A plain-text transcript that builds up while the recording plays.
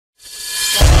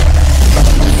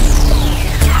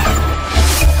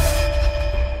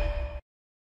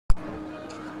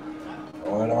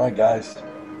Alright guys,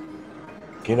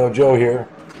 Keno Joe here.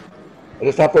 I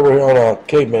just hopped over here on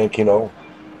Caveman Keno,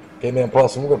 Caveman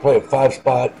Plus, and we're going to play a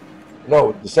 5-spot,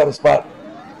 no, the 7-spot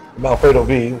from Alfredo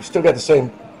V. We still got the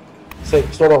same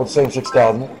start off with the same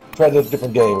 6,000. Try this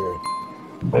different game here.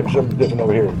 Maybe something different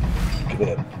over here. Get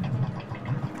in.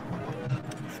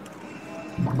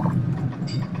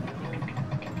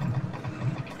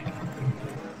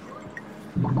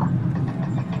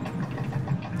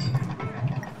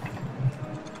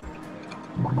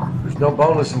 There's no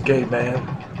bonus in Caveman.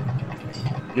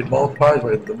 You get multipliers,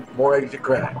 but the more eggs you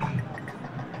crack.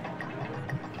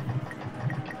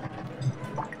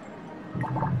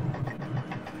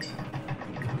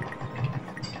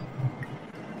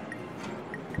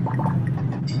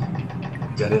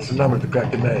 You gotta hit some numbers to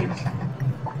crack them eggs.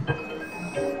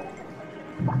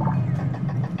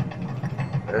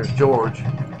 There's George.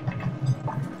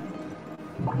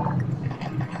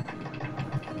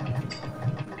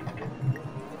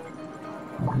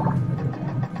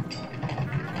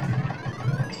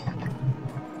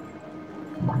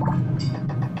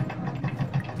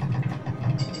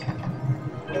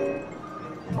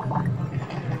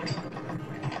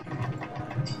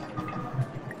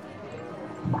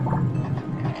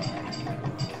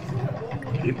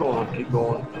 Keep going, keep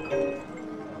going.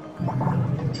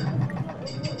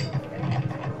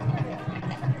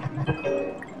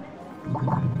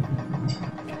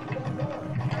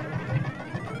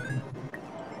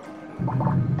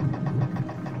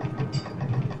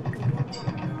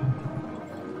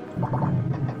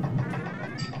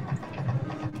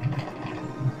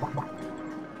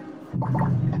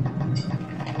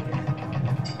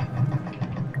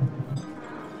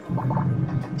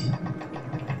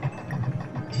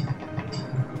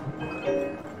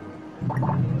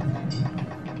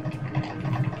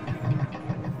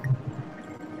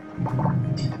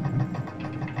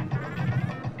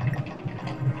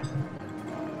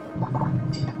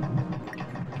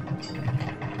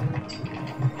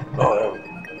 Oh,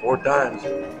 4 times.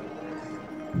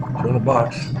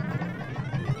 $200.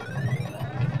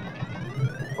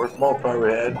 First multiplier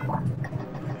we had.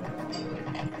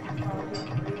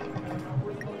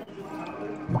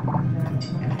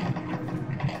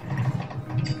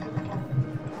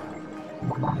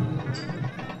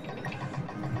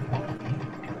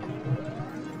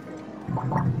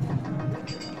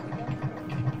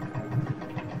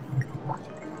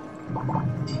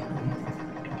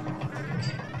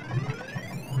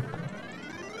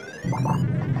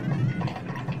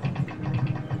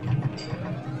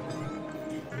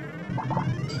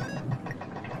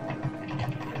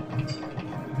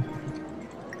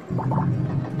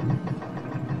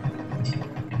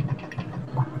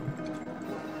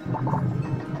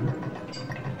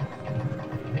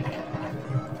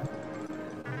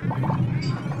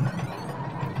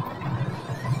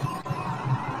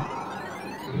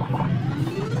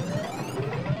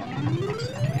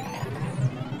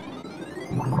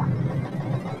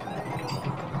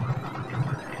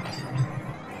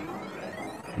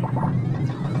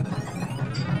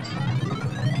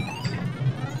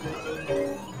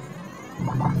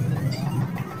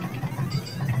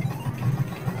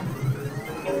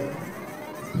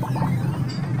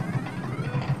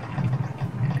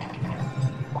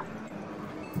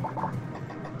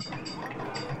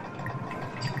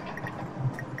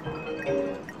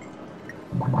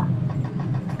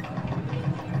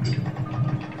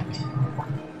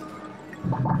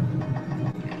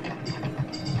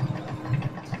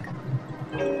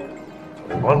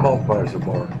 One multiplier so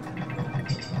far.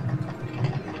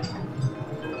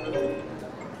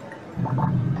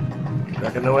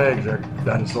 Cracking no eggs there,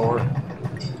 dinosaur.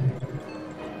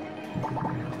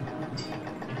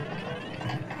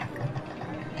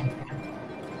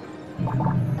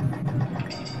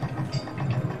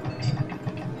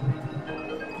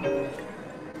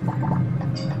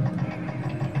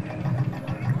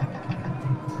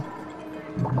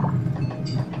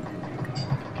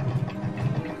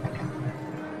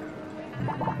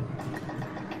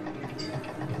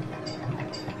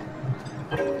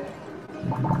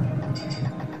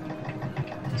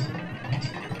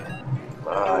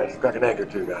 Alright, crack an egg or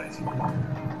two, guys.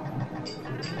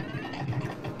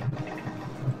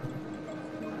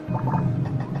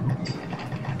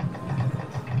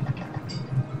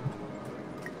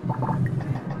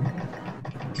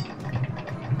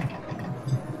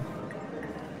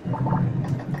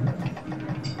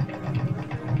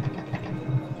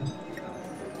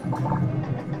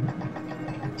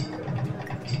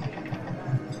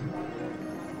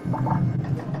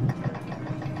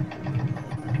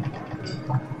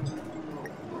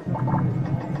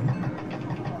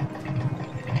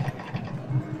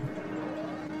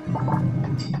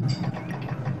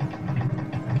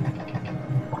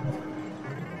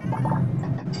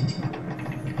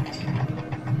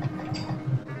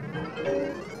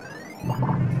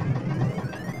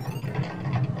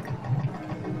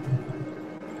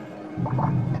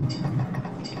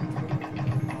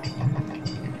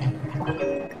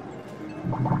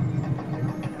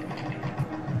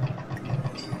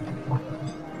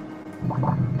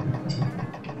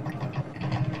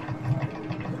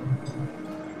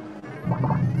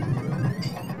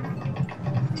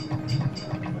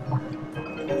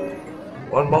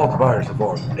 One multiplier so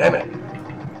far. Damn it.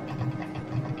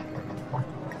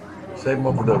 Save them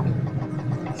up for the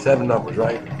 7 numbers,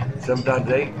 right? 7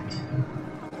 times 8.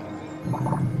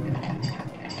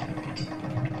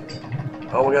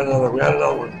 Oh, we got another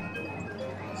one.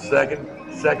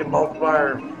 Second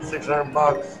multiplier,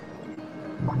 $600.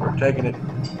 We're taking it.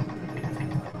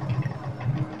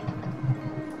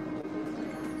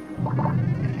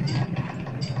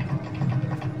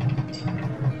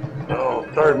 Oh,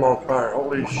 third multiplier.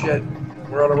 Holy shit.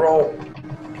 We're on a roll.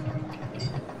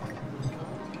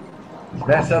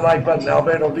 Smash that like button,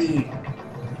 Alfredo V.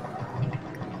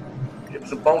 Get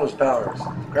some bonus powers.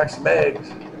 Crack some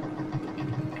eggs.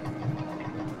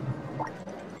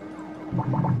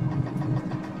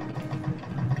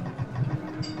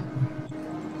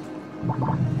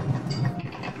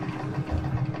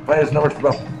 Playing this numbers for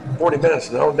about 40 minutes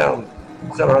and I'm down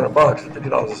 $700,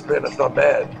 $50 a spin. That's not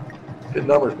bad. Good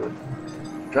numbers, but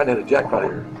I'm trying to hit a jackpot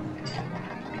here.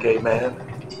 Caveman.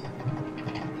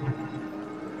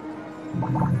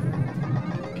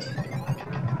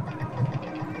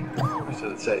 I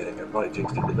shouldn't say anything. I probably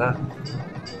jinxed it, didn't I?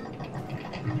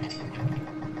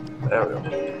 There we go.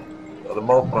 Another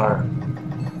multiplier.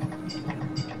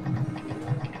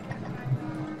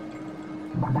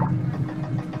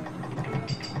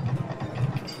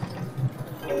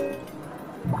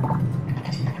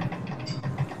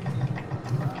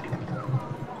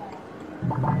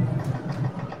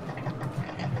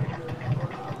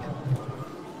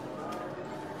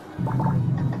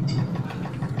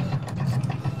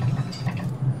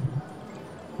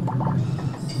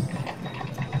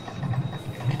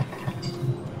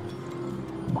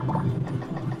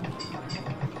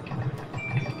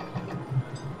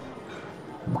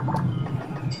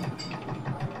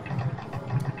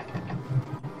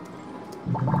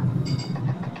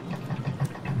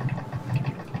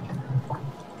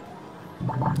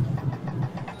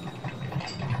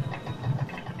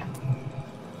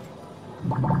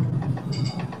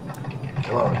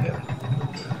 Come on, man.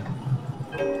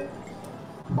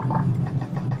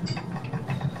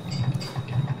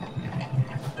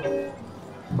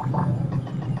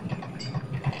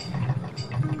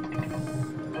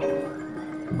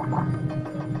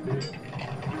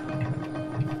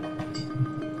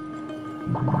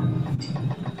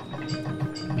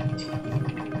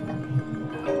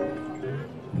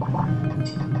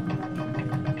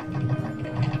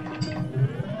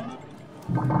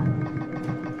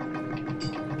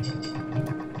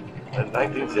 That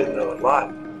 19's hitting a lot.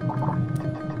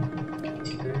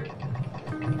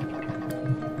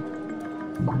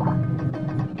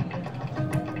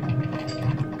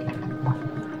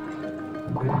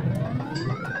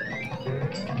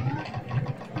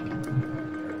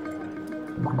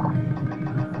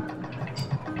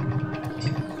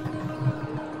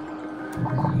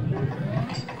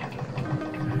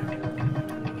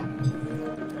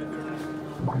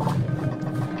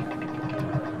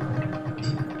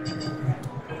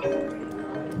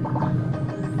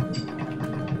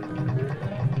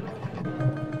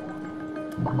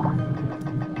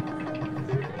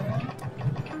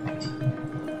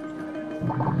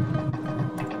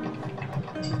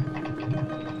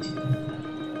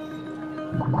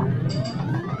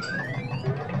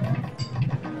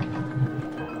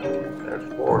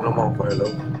 There's 4, no more fire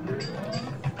though.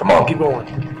 Come on, keep going.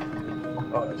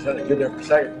 Oh, I just had to get there for a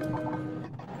second.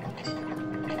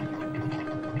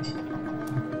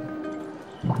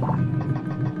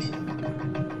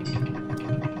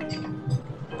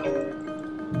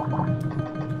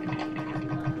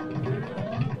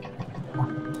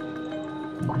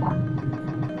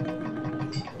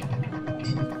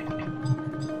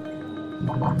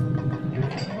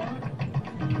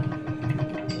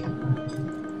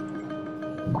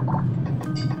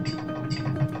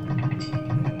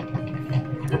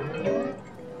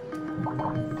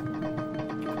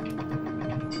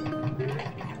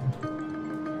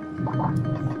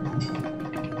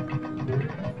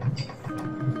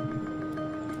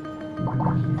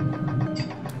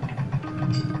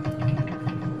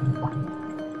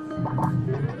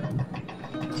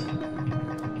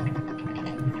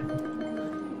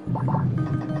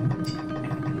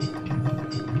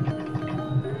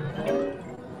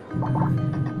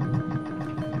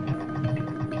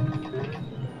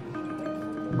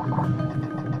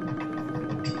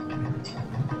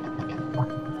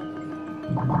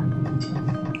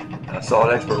 I saw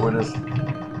an expert witness.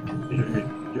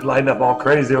 You're lighting up all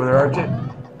crazy over there, aren't you?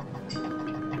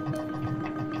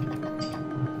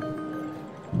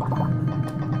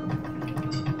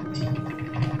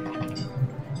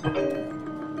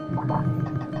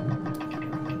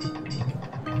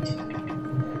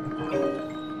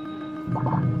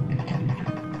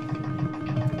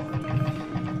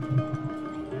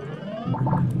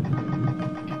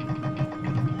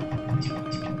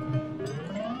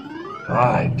 All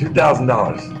right,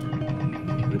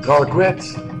 $2,000. We call it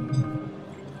quits.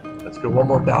 Let's go one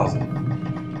more 1,000.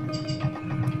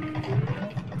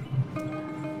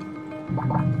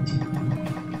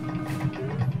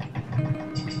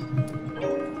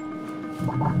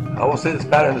 I will say this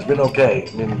pattern has been okay.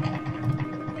 I mean,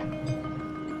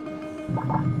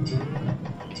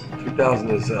 2,000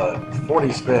 is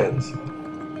 40 spins.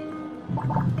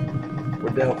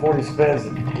 We're down 40 spins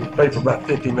and we played for about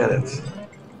 50 minutes.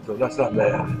 So that's not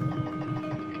bad.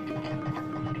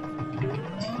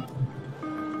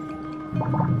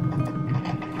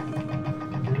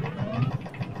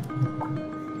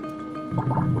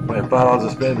 We're playing $5 a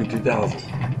spin, be 2,000.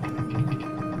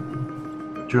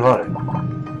 200.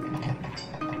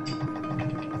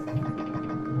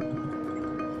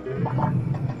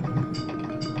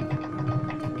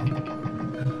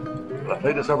 When I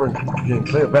played this over in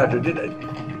Cleopatra,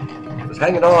 I was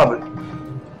hanging on, but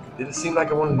it didn't seem like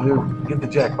I wanted to get the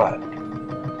jackpot.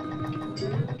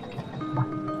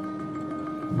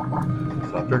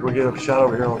 So I figured we'd get a shot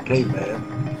over here on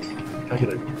Caveman. Try to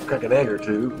get a crack an egg or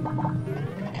two.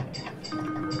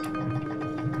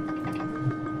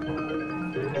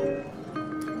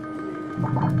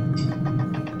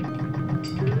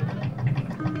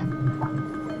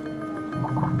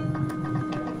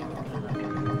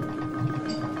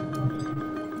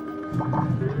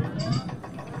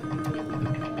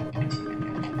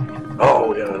 Oh,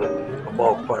 we got a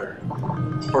ball fire.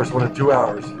 First one in 2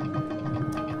 hours.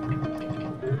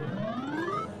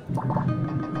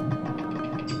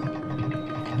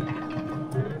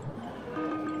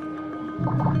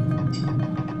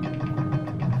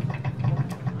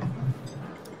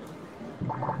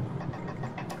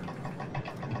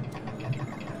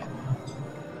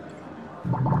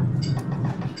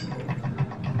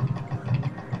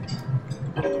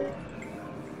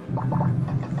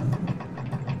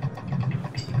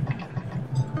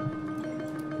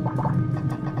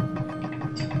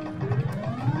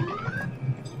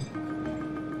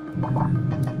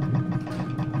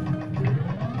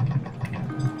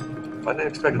 I didn't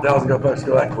expect 1,000 bucks to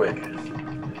go that quick.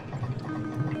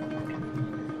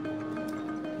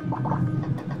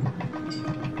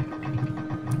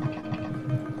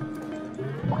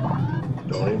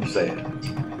 Don't even say it.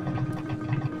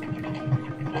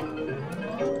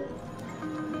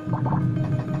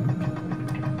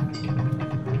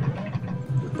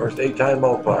 The first 8-time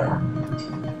multiplier.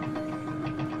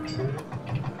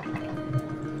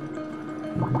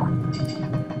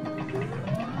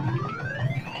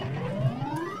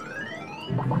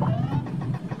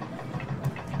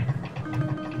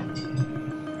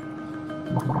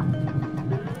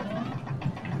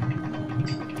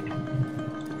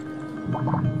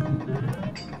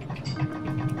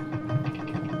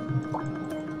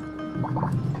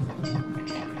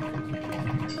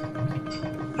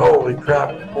 Holy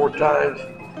crap, 4 times.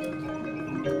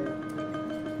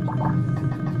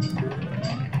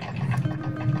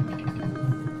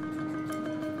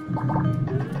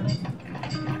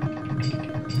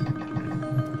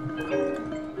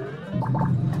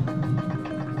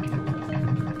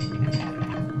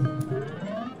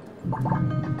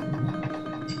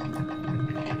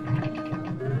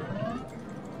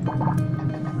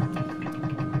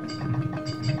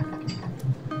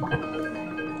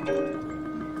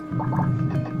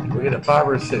 Can we get a 5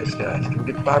 or a 6, guys? Can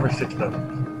we get 5 or 6 numbers?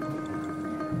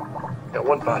 Got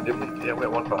 1 5, didn't we? Yeah, we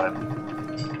got 1 5.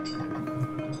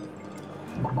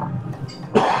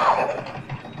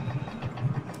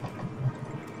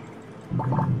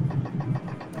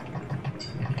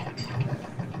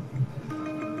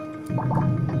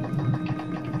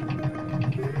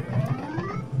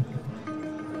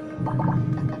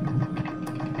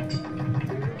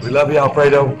 We love you,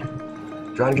 Alfredo.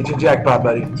 Trying to get you a jackpot,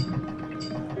 buddy.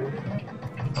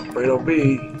 Alfredo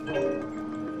B.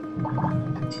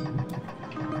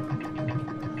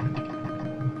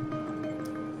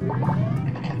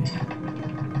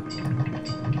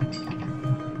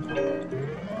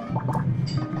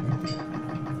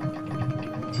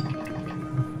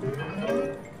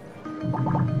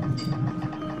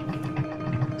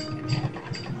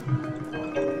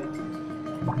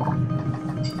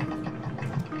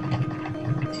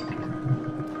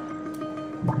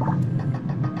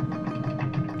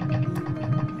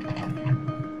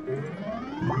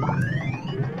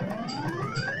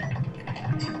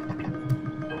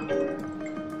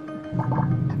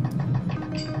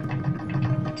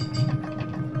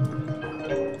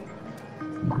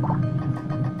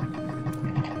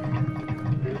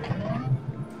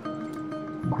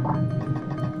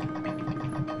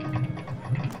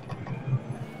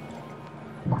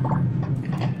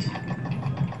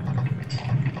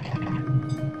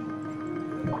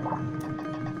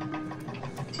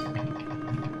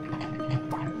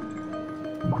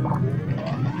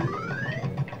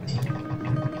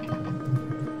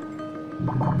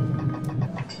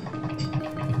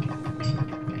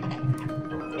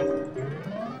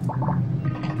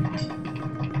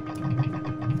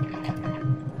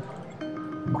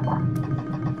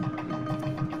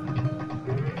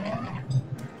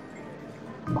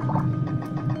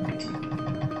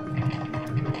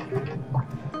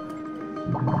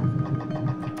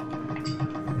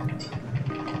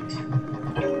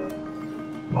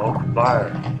 Oh,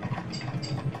 fire.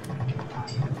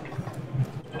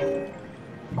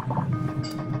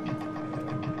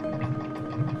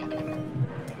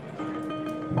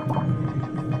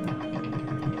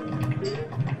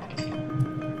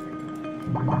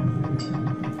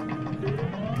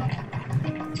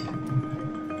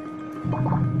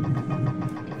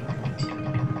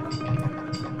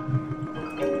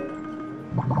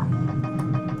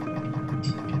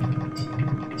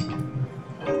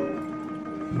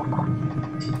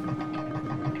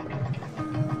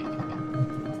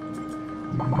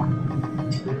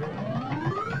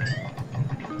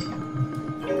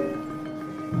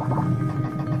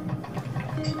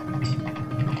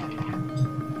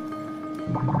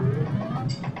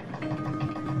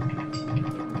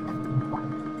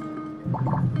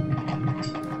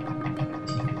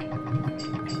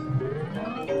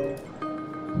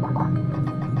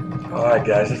 All right,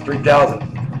 guys, it's 3,000.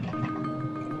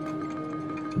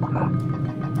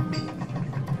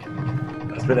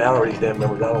 I've been out of these damn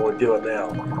numbers. I don't know what to do it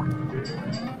now.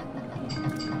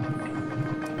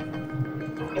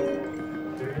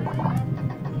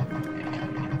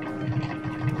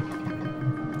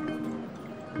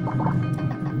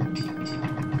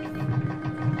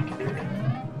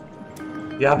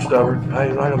 Yeah, I'm stubborn.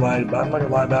 I'm not gonna lie. I'm not gonna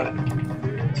lie about it.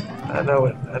 I know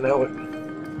it. I know it.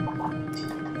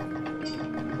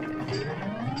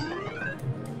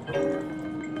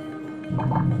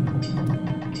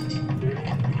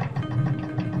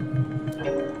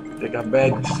 I think I'm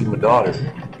bad to see my daughter.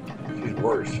 She's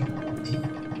worse.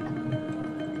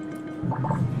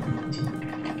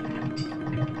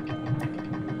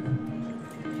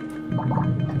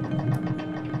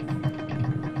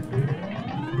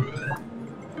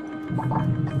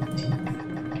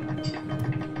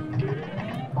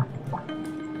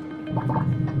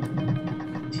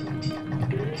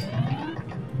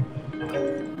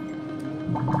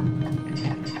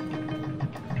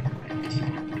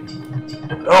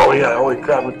 Oh yeah, holy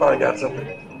crap, we finally got something.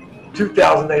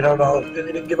 $2,800.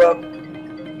 Didn't give up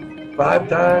 5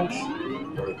 times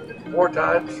or 4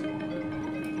 times.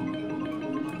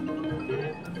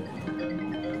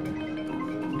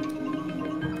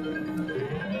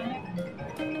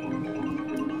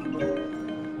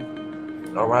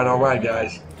 All right,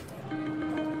 guys.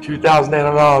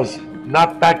 $2,800.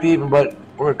 Not back to even, but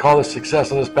we're gonna call this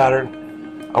success on this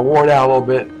pattern. I wore it out a little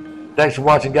bit. Thanks for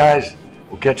watching, guys.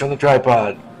 We'll catch you on the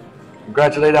tripod.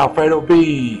 Congratulate Alfredo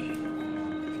B.